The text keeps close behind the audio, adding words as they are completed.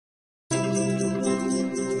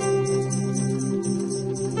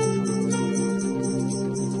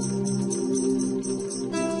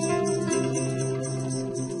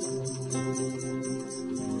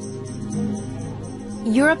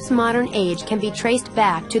Europe's modern age can be traced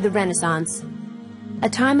back to the Renaissance. A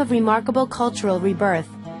time of remarkable cultural rebirth,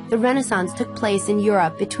 the Renaissance took place in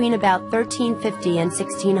Europe between about 1350 and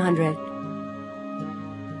 1600.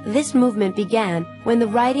 This movement began when the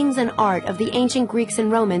writings and art of the ancient Greeks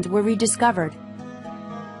and Romans were rediscovered.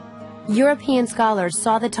 European scholars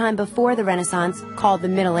saw the time before the Renaissance, called the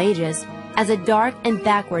Middle Ages, as a dark and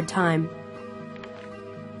backward time.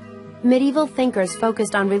 Medieval thinkers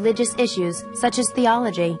focused on religious issues such as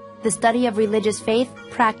theology, the study of religious faith,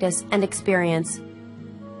 practice, and experience.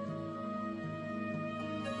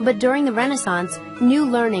 But during the Renaissance, new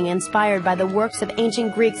learning inspired by the works of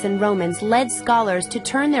ancient Greeks and Romans led scholars to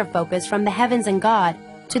turn their focus from the heavens and God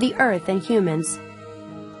to the earth and humans.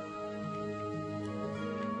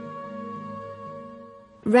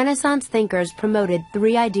 Renaissance thinkers promoted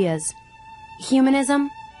three ideas: humanism,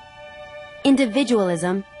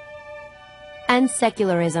 individualism, and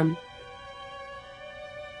secularism.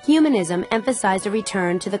 Humanism emphasized a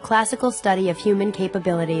return to the classical study of human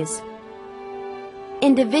capabilities.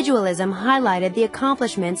 Individualism highlighted the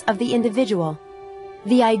accomplishments of the individual.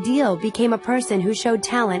 The ideal became a person who showed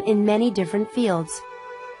talent in many different fields.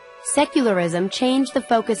 Secularism changed the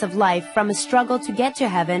focus of life from a struggle to get to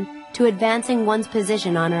heaven to advancing one's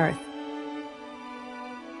position on earth.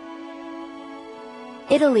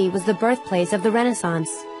 Italy was the birthplace of the Renaissance.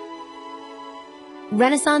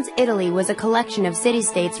 Renaissance Italy was a collection of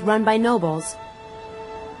city-states run by nobles.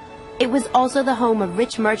 It was also the home of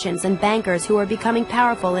rich merchants and bankers who were becoming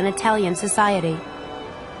powerful in Italian society.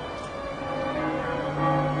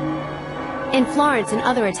 In Florence and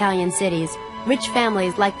other Italian cities, rich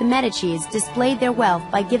families like the Medicis displayed their wealth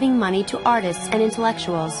by giving money to artists and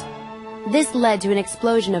intellectuals. This led to an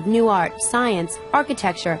explosion of new art, science,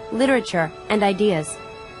 architecture, literature, and ideas.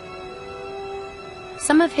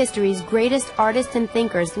 Some of history's greatest artists and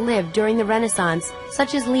thinkers lived during the Renaissance,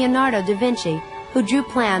 such as Leonardo da Vinci, who drew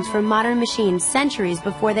plans for modern machines centuries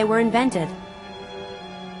before they were invented.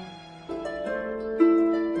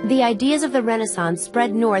 The ideas of the Renaissance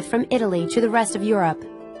spread north from Italy to the rest of Europe.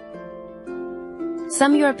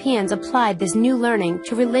 Some Europeans applied this new learning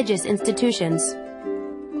to religious institutions.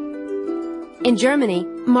 In Germany,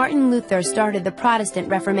 Martin Luther started the Protestant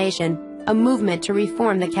Reformation, a movement to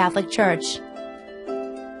reform the Catholic Church.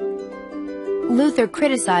 Luther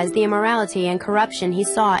criticized the immorality and corruption he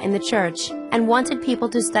saw in the church and wanted people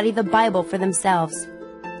to study the Bible for themselves.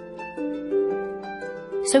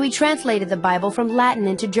 So he translated the Bible from Latin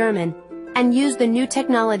into German and used the new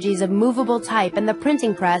technologies of movable type and the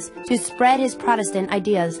printing press to spread his Protestant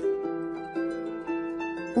ideas.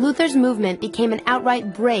 Luther's movement became an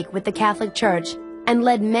outright break with the Catholic Church and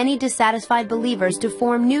led many dissatisfied believers to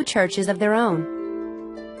form new churches of their own.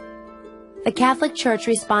 The Catholic Church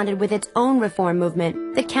responded with its own reform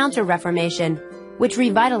movement, the Counter-Reformation, which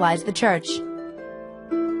revitalized the Church.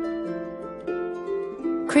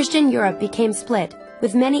 Christian Europe became split,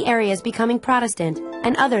 with many areas becoming Protestant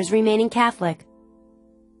and others remaining Catholic.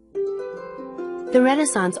 The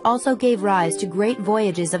Renaissance also gave rise to great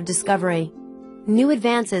voyages of discovery. New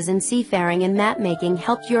advances in seafaring and map-making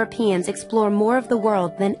helped Europeans explore more of the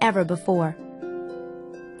world than ever before.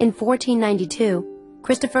 In 1492,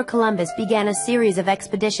 Christopher Columbus began a series of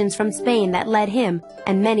expeditions from Spain that led him,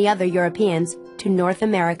 and many other Europeans, to North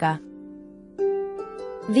America.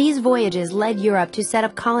 These voyages led Europe to set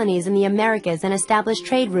up colonies in the Americas and establish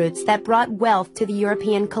trade routes that brought wealth to the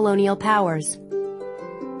European colonial powers.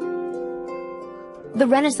 The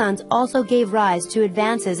Renaissance also gave rise to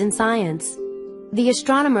advances in science. The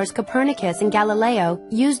astronomers Copernicus and Galileo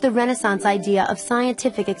used the Renaissance idea of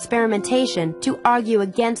scientific experimentation to argue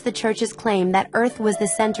against the Church's claim that Earth was the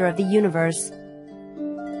center of the universe.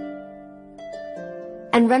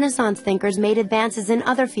 And Renaissance thinkers made advances in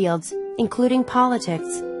other fields, including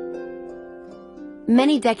politics.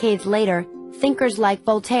 Many decades later, thinkers like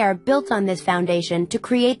Voltaire built on this foundation to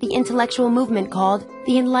create the intellectual movement called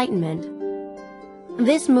the Enlightenment.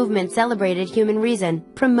 This movement celebrated human reason,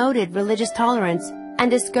 promoted religious tolerance, and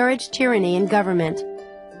discouraged tyranny in government.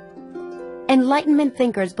 Enlightenment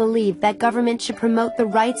thinkers believed that government should promote the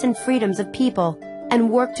rights and freedoms of people and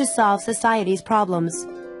work to solve society's problems.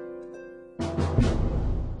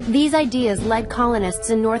 These ideas led colonists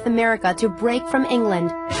in North America to break from England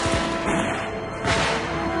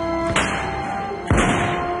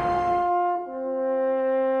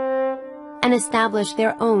and establish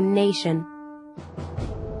their own nation.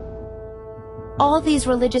 All these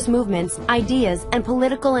religious movements, ideas, and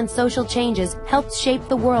political and social changes helped shape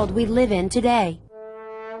the world we live in today.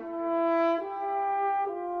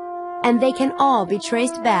 And they can all be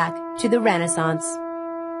traced back to the Renaissance.